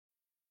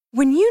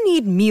When you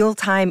need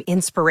mealtime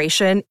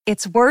inspiration,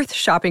 it's worth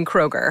shopping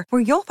Kroger,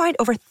 where you'll find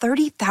over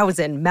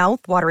 30,000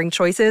 mouth-watering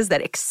choices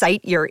that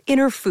excite your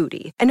inner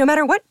foodie. And no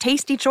matter what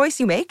tasty choice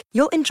you make,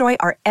 you'll enjoy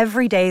our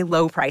everyday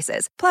low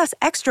prices, plus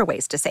extra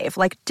ways to save,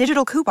 like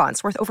digital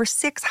coupons worth over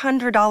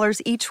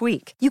 $600 each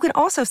week. You can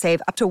also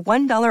save up to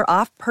 $1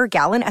 off per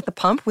gallon at the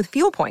pump with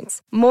fuel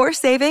points. More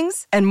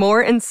savings and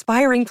more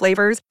inspiring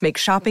flavors make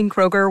shopping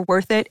Kroger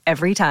worth it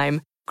every time.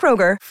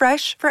 Kroger,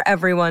 fresh for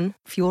everyone.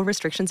 Fuel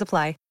restrictions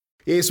apply.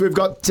 Yes, we've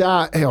got,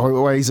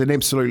 he's an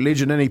absolute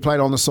legend, and he played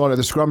on the side of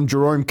the scrum,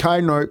 Jerome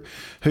Kaino,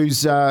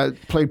 who's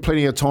played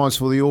plenty of times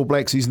for the All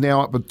Blacks. He's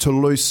now up with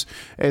Toulouse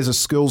as a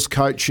skills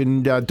coach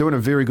and doing a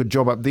very good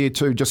job up there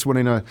too, just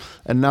winning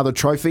another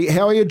trophy.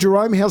 How are you,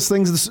 Jerome? How's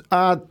things,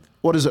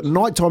 what is it,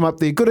 night time up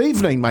there? Good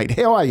evening, mate.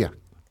 How are you?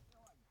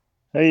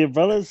 Hey,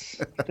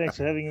 brothers. Thanks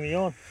for having me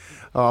on.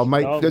 Oh,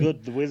 mate. I'm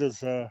good. The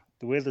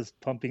weather's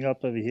pumping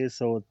up over here,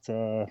 so it's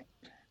a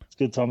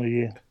good time of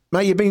year.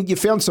 Mate, you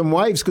found some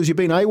waves because you've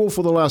been AWOL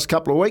for the last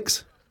couple of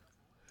weeks.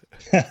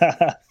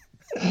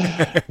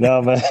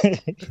 No,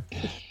 mate.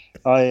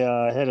 I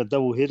had a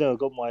double header. I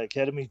got my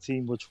academy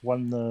team, which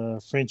won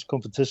the French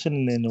competition,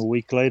 and then a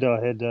week later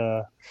I had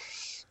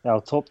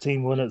our top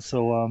team win it.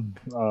 So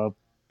I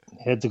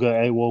had to go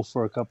AWOL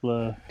for a couple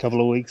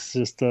of weeks,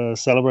 just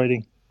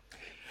celebrating.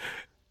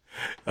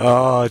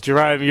 Oh,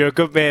 Jerome, you're a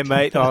good man,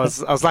 mate. I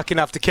was lucky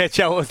enough to catch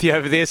up with you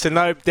over there, so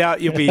no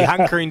doubt you'll be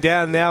hunkering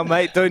down now,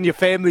 mate, doing your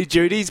family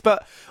duties.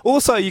 But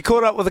also, you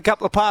caught up with a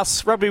couple of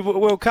past Rugby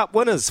World Cup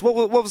winners.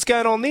 What was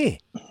going on there?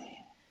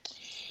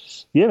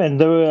 Yeah, man,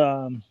 they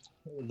were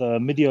the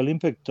Midi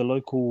Olympique, the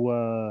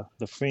local,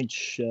 the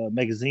French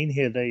magazine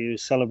here. They were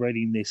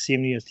celebrating their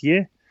 70th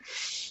year,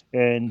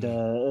 and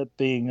it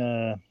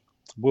being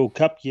World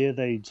Cup year,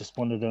 they just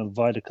wanted to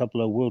invite a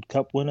couple of World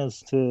Cup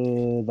winners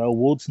to the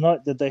awards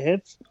night that they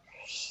have.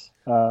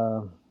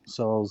 So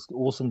it was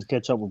awesome to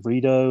catch up with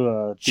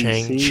Rito,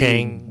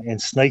 DC,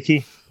 and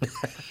Snakey.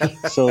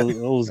 So it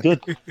was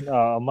good,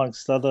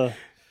 amongst other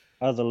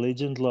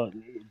legends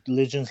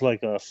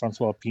like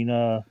Francois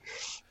Pina,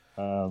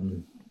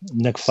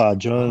 Nick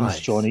Farr-Jones, nice.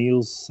 John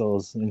Eales. So it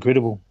was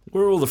incredible.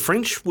 Where are all the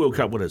French World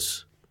Cup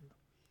winners?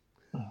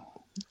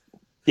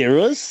 There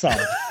is some.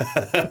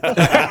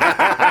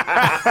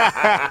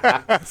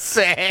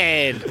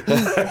 Sad.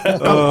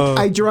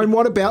 Hey, Jerome,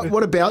 what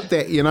about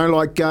that? You know,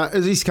 like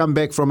Izzy's come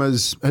back from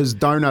his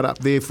donut up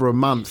there for a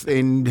month,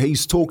 and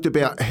he's talked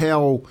about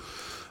how,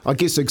 I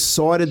guess,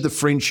 excited the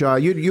French are.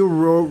 You're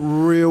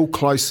real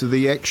close to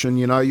the action.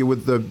 You know, you're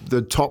with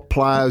the top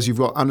players. You've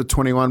got under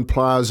 21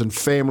 players and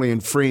family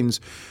and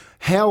friends.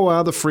 How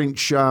are the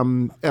French?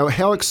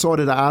 How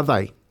excited are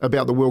they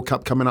about the World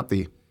Cup coming up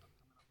there?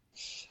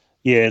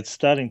 Yeah, it's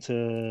starting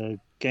to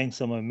gain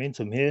some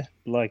momentum here.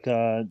 Like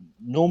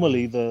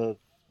normally the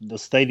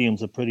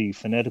stadiums are pretty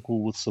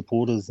fanatical with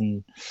supporters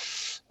and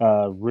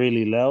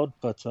really loud,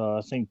 but I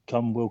think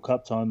come World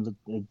Cup time,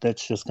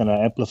 that's just going to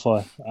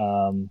amplify.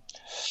 I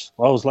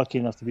was lucky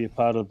enough to be a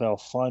part of our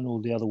final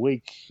the other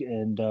week,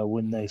 and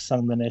when they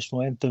sung the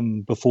national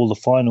anthem before the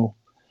final,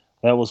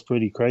 that was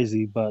pretty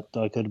crazy. But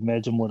I could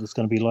imagine what it's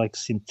going to be like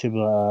September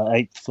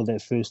 8th for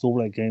that first All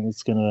Black game.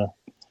 It's going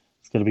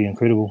to be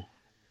incredible.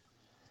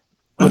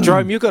 Well,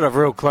 Jerome, you've got a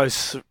real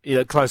close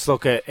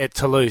look at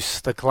Toulouse,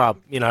 the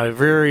club. You know,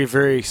 very,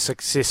 very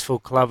successful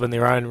club in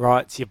their own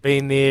rights. You've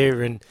been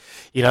there, and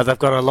you know they've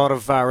got a lot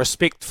of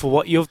respect for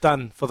what you've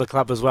done for the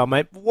club as well,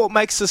 mate. What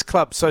makes this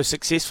club so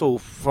successful?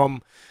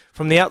 From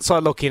the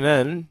outside looking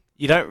in,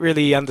 you don't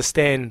really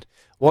understand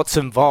what's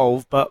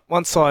involved. But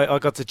once I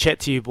got to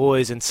chat to you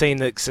boys and seen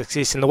the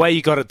success and the way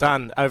you got it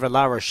done over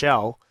La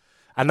Rochelle,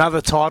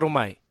 another title,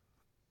 mate.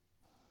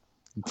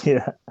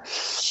 Yeah.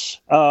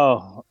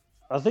 Oh.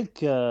 I think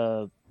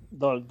the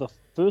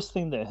first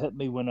thing that hit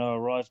me when I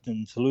arrived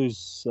in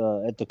Toulouse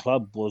at the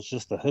club was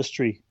just the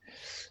history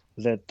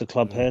that the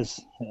club has.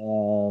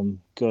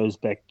 Goes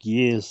back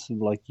years.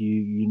 Like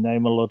you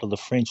name a lot of the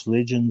French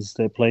legends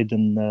that played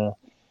in the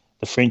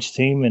French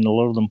team, and a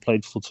lot of them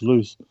played for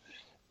Toulouse.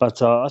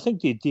 But I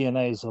think their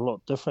DNA is a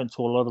lot different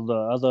to a lot of the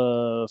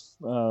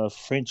other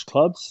French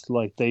clubs.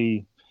 Like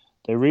they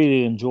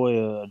really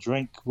enjoy a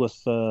drink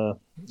with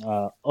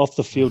off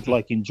the field,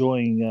 like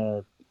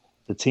enjoying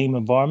the team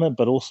environment,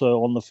 but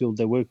also on the field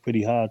they work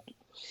pretty hard.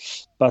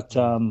 But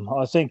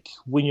I think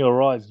when you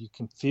arrive, you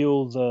can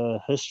feel the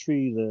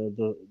history,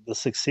 the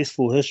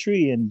successful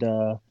history, and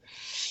to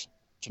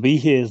be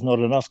here is not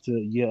enough.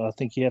 I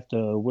think you have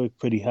to work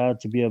pretty hard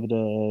to be able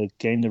to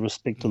gain the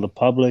respect of the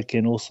public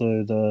and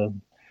also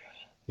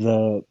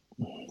the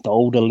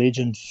older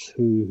legends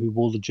who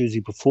wore the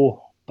jersey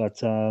before.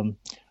 But I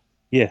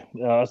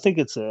think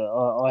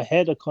I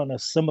had a kind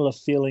of similar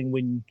feeling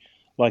when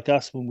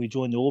we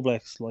joined the All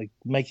Blacks. Like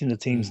making the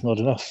team's not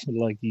enough.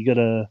 Like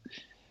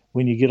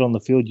when you get on the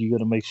field, you got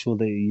to make sure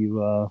that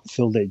you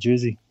fill that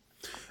jersey.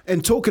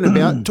 And talking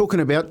about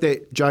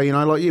that, Jay, you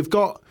know, like you've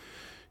got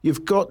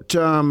You've got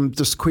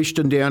this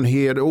question down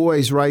here. It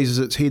always raises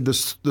its head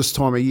this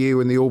time of year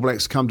when the All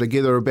Blacks come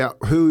together about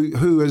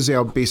who is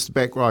our best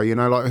back row. You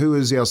know, like who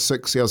is our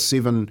 6, our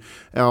 7,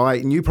 our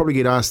 8, and you probably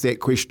get asked that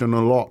question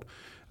a lot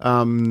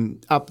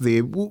up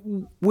there.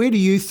 Where do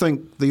you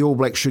think the All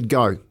Blacks should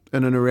go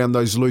in and around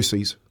those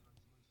loosies?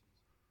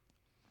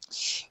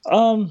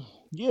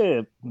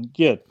 Yeah,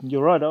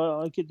 you're right.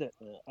 I get that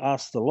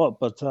asked a lot,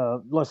 but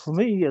like for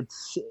me,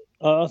 it's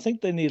I think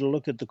they need to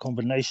look at the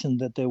combination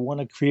that they want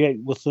to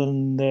create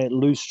within that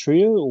loose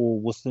trio or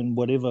within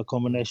whatever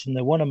combination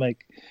they want to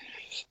make.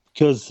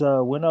 Because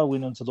when I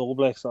went into the All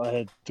Blacks, I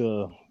had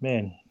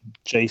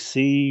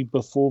JC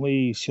before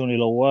me, Sione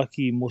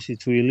Lawaki, Mosi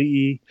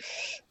Tuiali'i,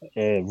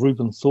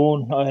 Ruben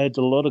Thorne. I had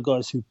a lot of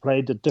guys who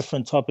played a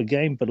different type of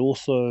game, but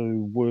also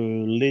were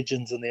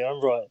legends in their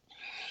own right.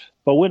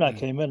 But when I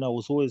came in, I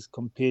was always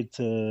compared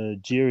to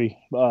Jerry.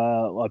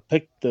 I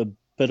picked a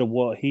bit of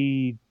what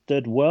he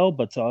did well,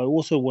 but I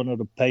also wanted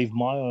to pave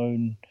my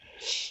own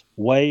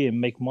way and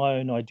make my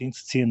own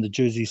identity in the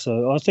jersey.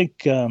 So I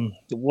think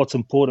what's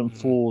important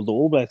for the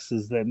All Blacks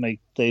is that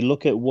they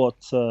look at what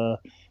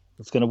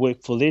is going to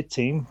work for their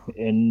team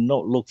and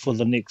not look for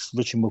the next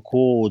Richie McCaw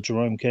or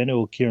Jerome Kaino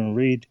or Kieran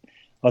Reid.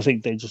 I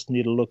think they just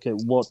need to look at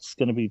what's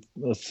going to be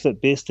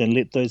fit best and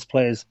let those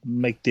players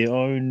make their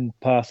own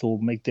path or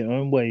make their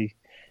own way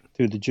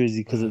through the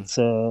jersey, because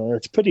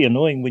it's pretty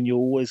annoying when you're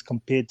always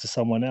compared to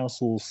someone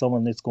else or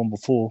someone that's gone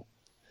before.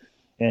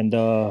 And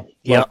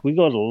we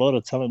got a lot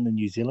of talent in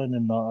New Zealand,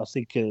 and I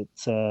think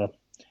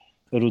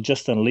it'll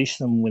just unleash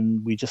them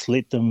when we just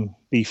let them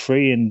be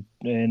free and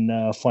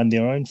find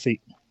their own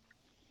feet.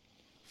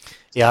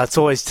 Yeah, it's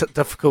always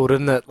difficult,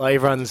 isn't it?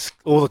 Like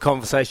all the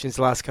conversations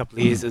the last couple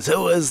of years is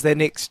who is their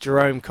next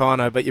Jerome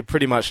Kaino, but you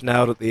pretty much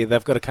nailed it there.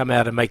 They've got to come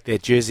out and make their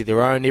jersey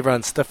their own.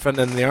 Everyone's different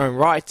in their own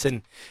right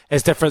and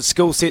has different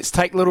skill sets.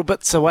 Take little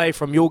bits away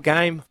from your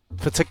game,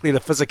 particularly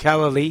the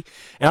physicality.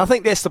 And I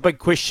think that's the big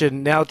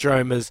question now,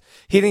 Jerome, is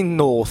heading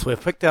north. We've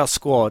picked our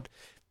squad.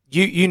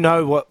 You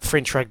know what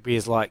French rugby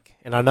is like,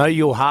 and I know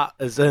your heart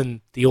is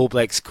in the All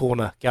Blacks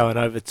corner going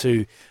over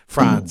to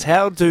France.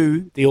 How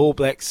do the All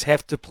Blacks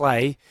have to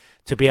play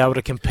to be able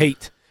to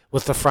compete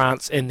with the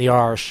France and the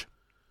Irish?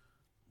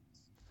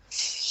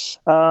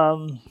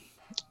 No,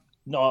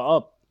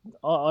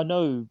 I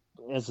know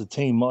as a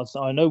team,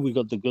 I know we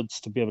got the goods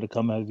to be able to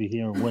come over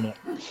here and win it.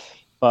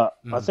 But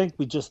I think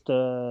we just,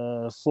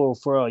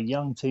 for our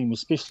young team,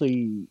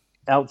 especially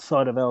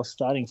outside of our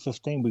starting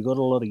 15, we got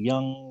a lot of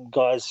young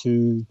guys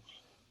who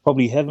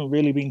probably haven't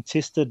really been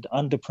tested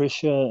under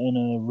pressure in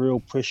a real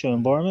pressure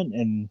environment.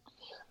 And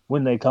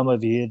when they come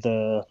over here,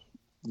 the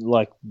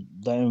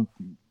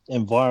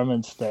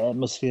environments, the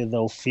atmosphere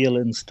they'll feel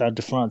in Stade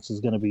de France is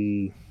going to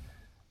be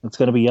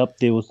up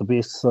there with the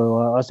best.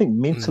 So I think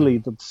mentally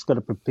they've just got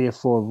to prepare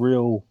for a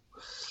real,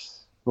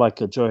 like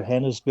a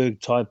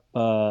Johannesburg type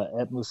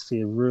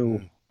atmosphere,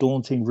 real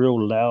daunting,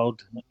 real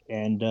loud.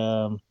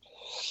 And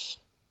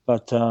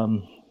but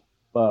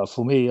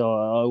for me, I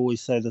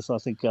always say this, I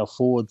think our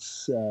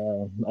forwards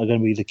are going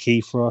to be the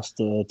key for us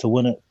to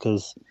win it,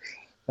 because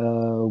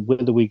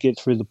whether we get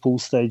through the pool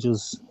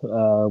stages,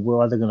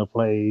 we're either going to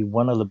play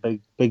one of the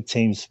big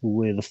teams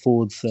where the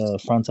forwards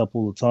front up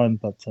all the time.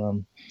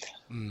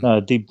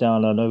 But deep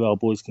down, I know our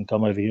boys can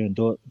come over here and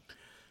do it.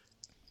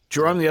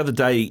 Jerome, the other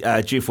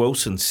day, Jeff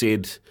Wilson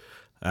said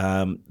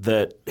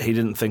that he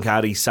didn't think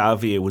Ardie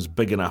Savea was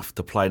big enough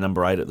to play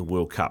number 8 at the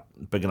World Cup,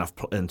 big enough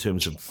in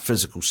terms of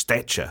physical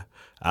stature.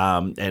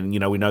 And, you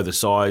know, we know the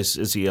size,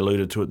 as he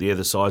alluded to it there,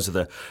 the size of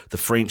the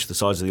French, the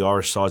size of the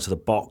Irish, size of the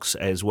box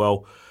as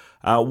well.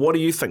 What do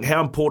you think? How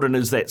important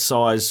is that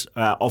size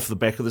off the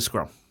back of the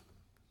scrum?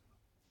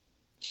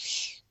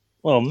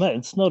 Well, Matt,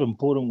 it's not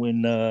important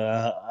when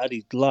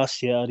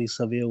last year Ardie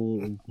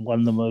Savea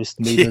won the most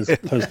metres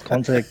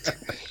post-contact.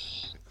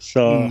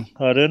 So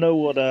I don't know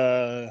what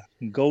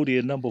Goldie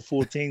at number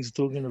 14 is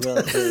talking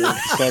about the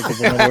size of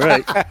the number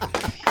 8.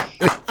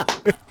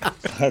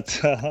 But,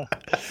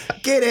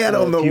 get out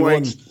on the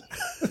wing.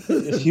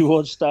 If you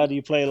watched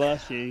Ardie play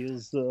last year,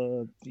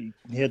 he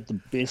had the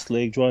best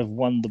leg drive,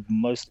 won the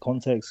most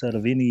contacts out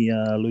of any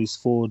loose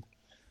forward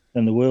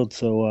in the world.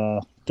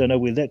 So don't know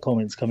where that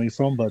comment's coming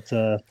from, but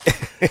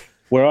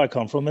where I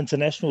come from,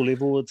 international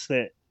level, it's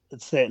that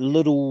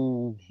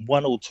little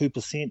 1 or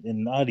 2%,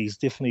 and Ardie's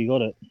definitely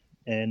got it.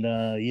 And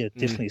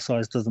definitely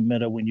size doesn't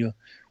matter when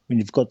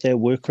you've got that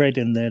work rate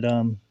and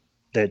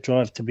that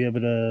drive to be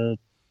able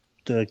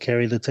to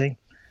carry the team.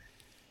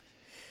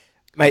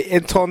 Mate,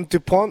 Anton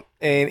Dupont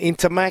and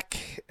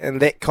Intermac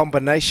and that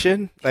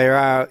combination, they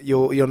are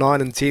your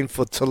 9 and 10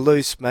 for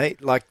Toulouse,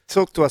 mate. Like,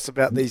 talk to us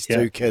about these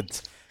two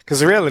kids.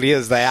 Because the reality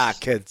is they are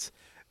kids.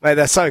 Mate,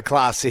 they're so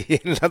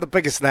classy. They're the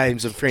biggest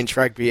names in French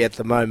rugby at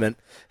the moment.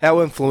 How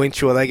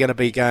influential are they going to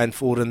be going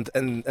forward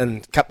in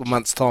a couple of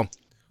months' time?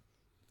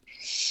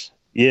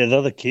 Yeah,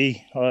 they're the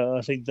key.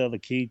 I think they're the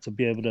key to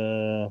be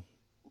able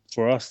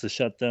for us to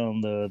shut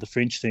down the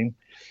French team.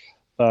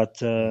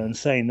 But in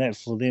saying that,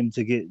 for them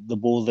to get the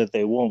ball that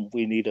they want,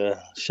 we need to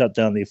shut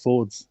down their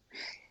forwards.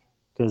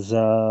 Because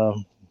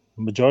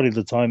majority of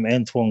the time,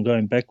 Antoine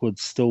going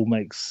backwards still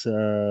makes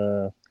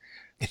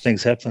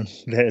things happen.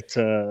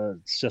 That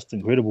it's just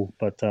incredible.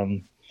 But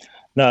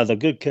no, the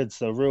good kids,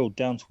 they're real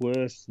down to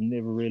earth.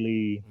 Never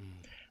really,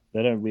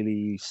 they don't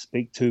really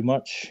speak too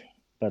much.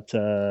 But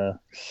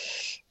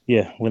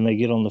yeah, when they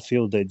get on the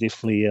field, they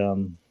definitely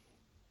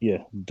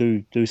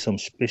do some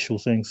special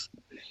things.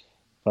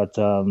 But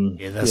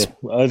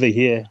over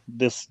here,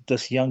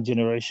 this young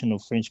generation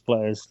of French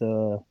players,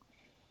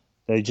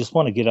 they just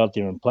want to get out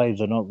there and play.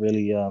 They're not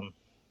really,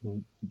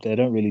 they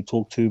don't really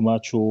talk too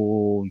much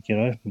or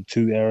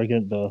too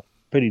arrogant. They're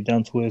pretty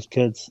down to earth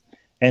kids.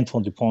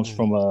 Antoine Dupont's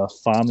from a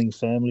farming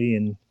family,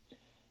 and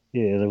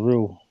they're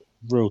real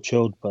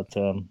chilled. But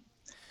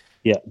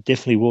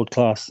definitely world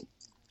class.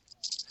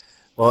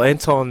 Well,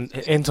 Anton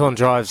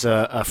drives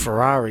a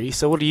Ferrari.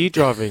 So what are you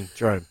driving,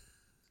 Jerome?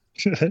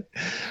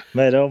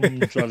 Mate, I'm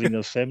driving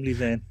a family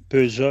van,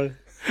 Peugeot.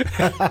 You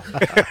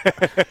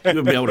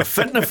wouldn't be able to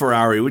fit in a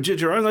Ferrari, would you,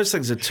 Jerome? Those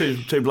things are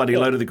too bloody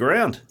low to the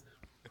ground.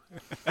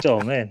 Oh,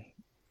 man.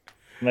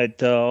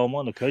 Mate, I'm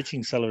on a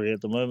coaching salary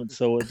at the moment,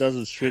 so it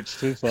doesn't stretch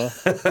too far.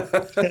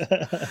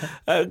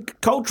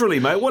 Culturally,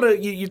 mate,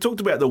 you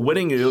talked about the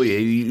winning earlier.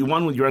 You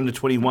won with your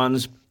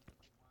under-21s.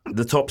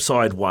 The top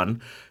side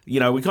won. We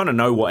kind of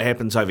know what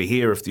happens over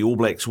here if the All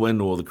Blacks win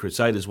or the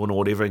Crusaders win or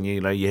whatever, and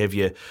you have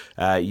your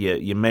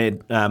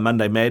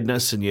Monday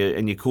Madness and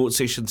your court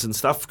sessions and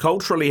stuff.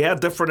 Culturally, how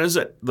different is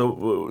it?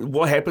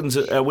 What happens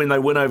when they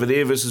win over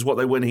there versus what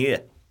they win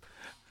here?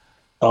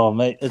 Oh,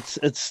 mate,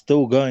 it's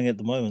still going at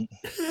the moment.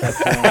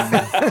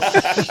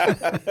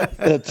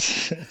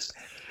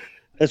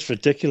 It's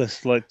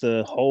ridiculous. Like,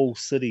 the whole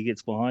city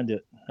gets behind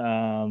it.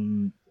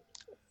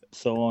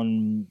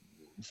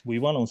 We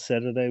won on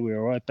Saturday. We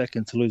were right back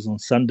in Toulouse on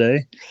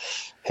Sunday.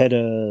 Had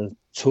a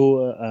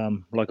tour,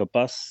 like a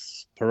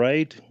bus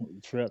parade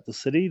throughout the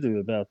city. There were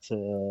about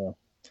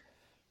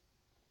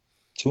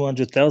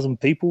 200,000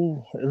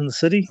 people in the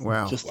city.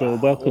 Wow. Just to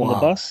welcome the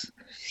bus.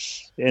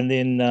 And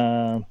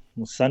then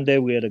Sunday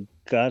we had a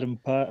garden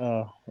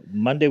party.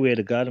 Monday we had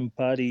a garden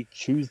party.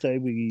 Tuesday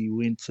we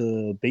went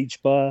to a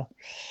beach bar.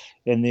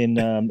 And then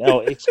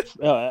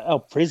our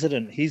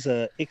president, he's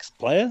an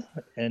ex-player,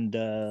 and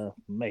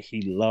mate,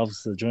 he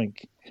loves the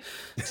drink.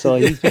 So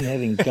he's been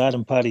having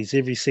garden parties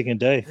every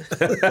second day.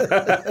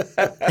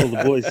 All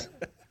the boys.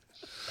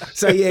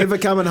 So you ever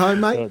coming home,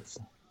 mate?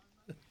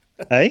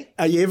 Hey?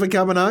 Are you ever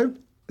coming home?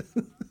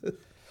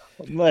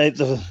 Mate,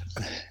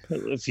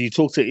 if you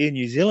talk to Air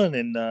New Zealand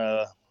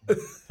and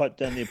pipe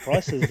down their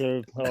prices,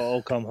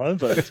 I'll come home,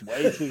 but it's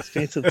way too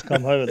expensive to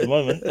come home at the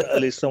moment,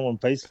 unless someone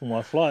pays for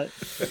my flight.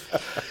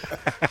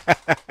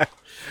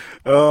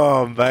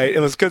 Oh, mate, it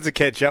was good to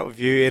catch up with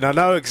you, and I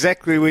know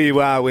exactly where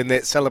you are when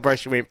that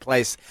celebration went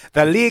place.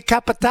 The Lia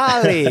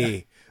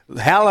Capitale!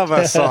 Hell of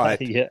a sight.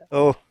 Yeah.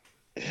 Oh,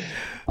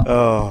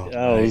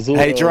 it was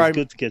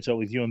good to catch up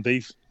with you and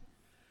Beef.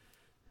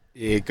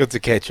 Yeah, good to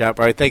catch up,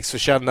 bro. Thanks for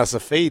showing us a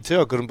feed, too.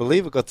 I couldn't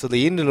believe it got to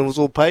the end and it was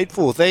all paid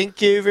for.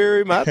 Thank you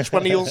very much.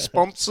 One of your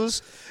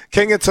sponsors,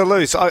 King of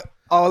Toulouse. I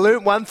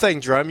learned one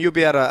thing, Jerome. You'll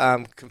be able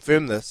to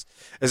confirm this.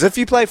 Is if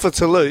you play for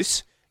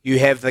Toulouse, you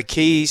have the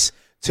keys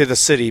to the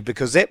city,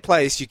 because that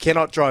place you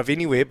cannot drive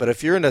anywhere, but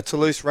if you're in a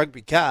Toulouse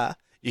rugby car,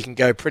 you can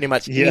go pretty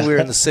much anywhere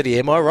in the city.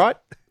 Am I right?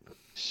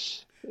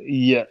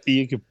 Yeah,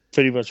 you can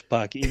pretty much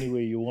park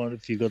anywhere you want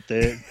if you got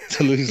the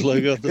Toulouse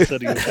logo on the side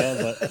of your car,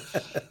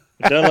 but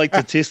I don't like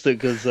to test it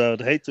because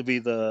I'd hate to be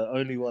the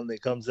only one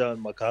that comes out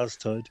and my car's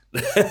towed.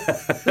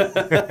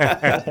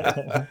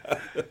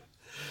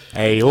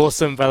 Hey,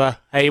 awesome, fella.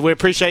 Hey, we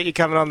appreciate you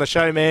coming on the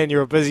show, man.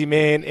 You're a busy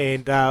man,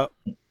 and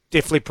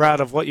definitely proud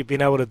of what you've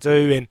been able to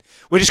do. And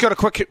we just got a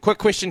quick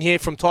question here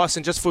from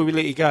Tyson just before we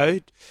let you go.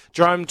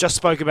 Jerome just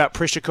spoke about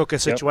pressure cooker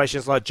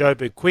situations like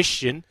Jobu.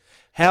 Question,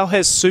 how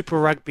has Super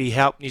Rugby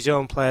helped New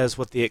Zealand players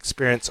with the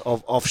experience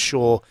of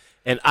offshore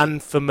and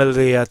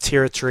unfamiliar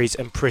territories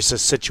and pressure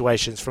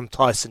situations? From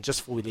Tyson, just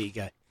before we let you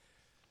go.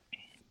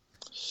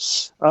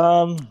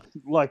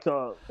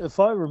 If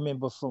I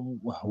remember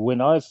from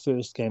when I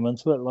first came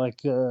into it,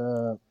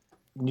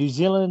 New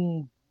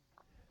Zealand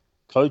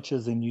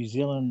coaches in New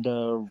Zealand,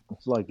 our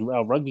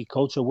rugby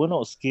culture, we're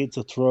not scared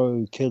to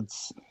throw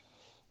kids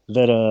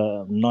that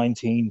are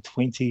 19,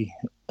 20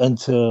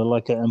 into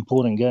like an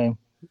important game.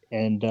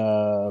 And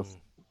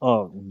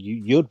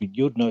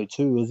you'd know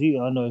too, Izzy.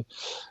 I know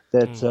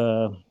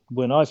that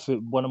when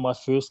one of my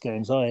first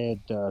games, I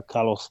had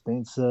Carlos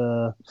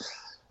Spencer,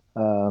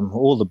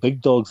 all the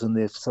big dogs in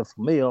there. So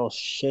for me, I was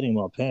shitting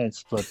my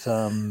pants. But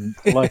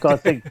I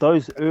think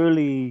those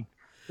early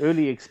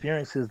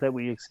experiences that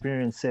we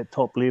experience at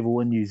top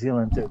level in New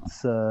Zealand, it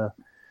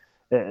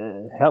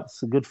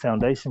helps a good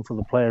foundation for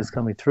the players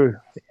coming through.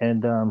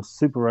 And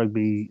Super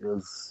Rugby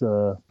is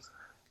the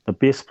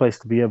best place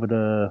to be able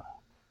to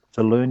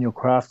learn your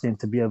craft and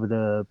to be able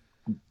to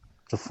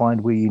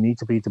find where you need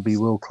to be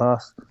world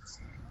class.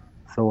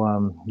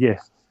 So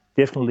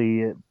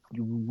definitely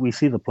we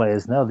see the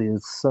players now.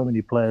 There's so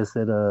many players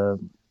that are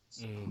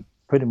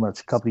pretty much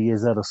a couple of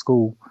years out of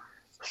school,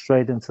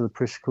 straight into the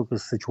pressure cooker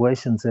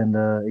situations and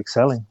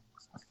excelling.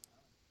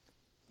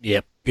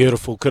 Yeah,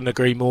 beautiful. Couldn't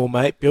agree more,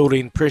 mate.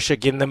 Building pressure,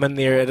 getting them in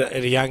there at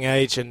a young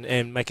age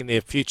and making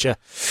their future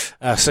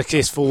a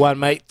successful one,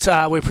 mate.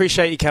 We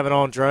appreciate you coming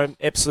on, Jerome.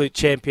 Absolute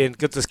champion.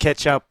 Good to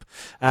catch up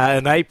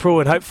in April,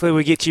 and hopefully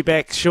we get you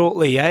back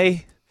shortly,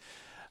 eh?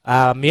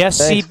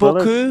 Merci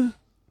beaucoup.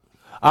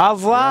 Au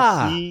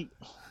revoir. Merci.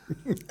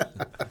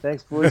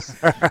 Thanks, boys.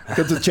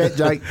 Good to chat,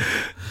 Jake.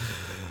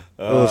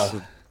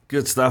 Awesome.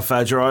 Good stuff,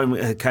 Jerome.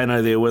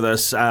 Kaino there with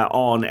us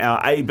on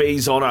our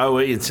ABs on OE.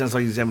 It sounds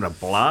like he's having a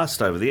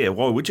blast over there.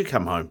 Why would you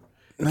come home?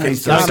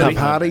 He's done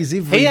parties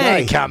every He day.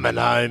 ain't coming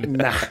home.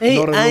 Nah, he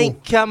not at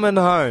ain't coming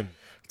home.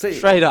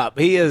 Straight up.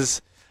 He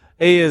is,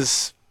 you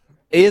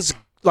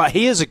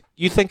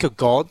think of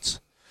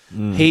gods.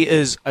 He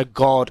is a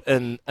god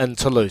in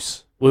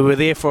Toulouse. We were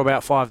there for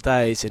about 5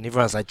 days and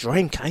everyone's like,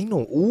 Jerome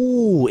Kaino.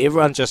 Ooh,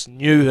 everyone just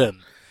knew him.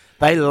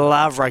 They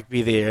love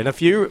rugby there. And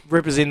if you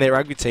represent their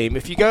rugby team,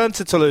 if you go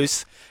into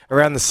Toulouse,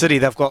 around the city,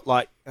 they've got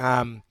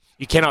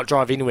you cannot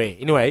drive anywhere.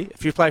 Anyway,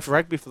 if you play for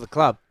rugby for the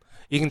club,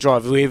 you can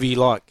drive wherever you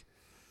like.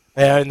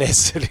 They own their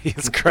city.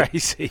 It's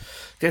crazy.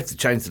 You have to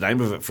change the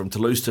name of it from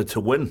Toulouse to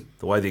win,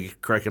 the way they're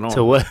cracking on.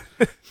 To win.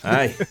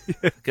 Hey,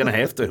 gonna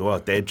have to. Oh,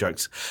 dad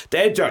jokes.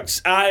 Dad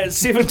jokes.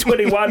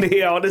 7:21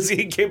 here on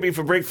Izzy and Kempy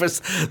for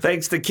breakfast.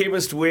 Thanks to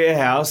Chemist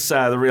Warehouse,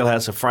 the real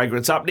house of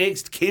fragrance. Up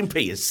next,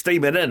 Kempy is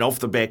steaming in off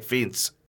the back fence.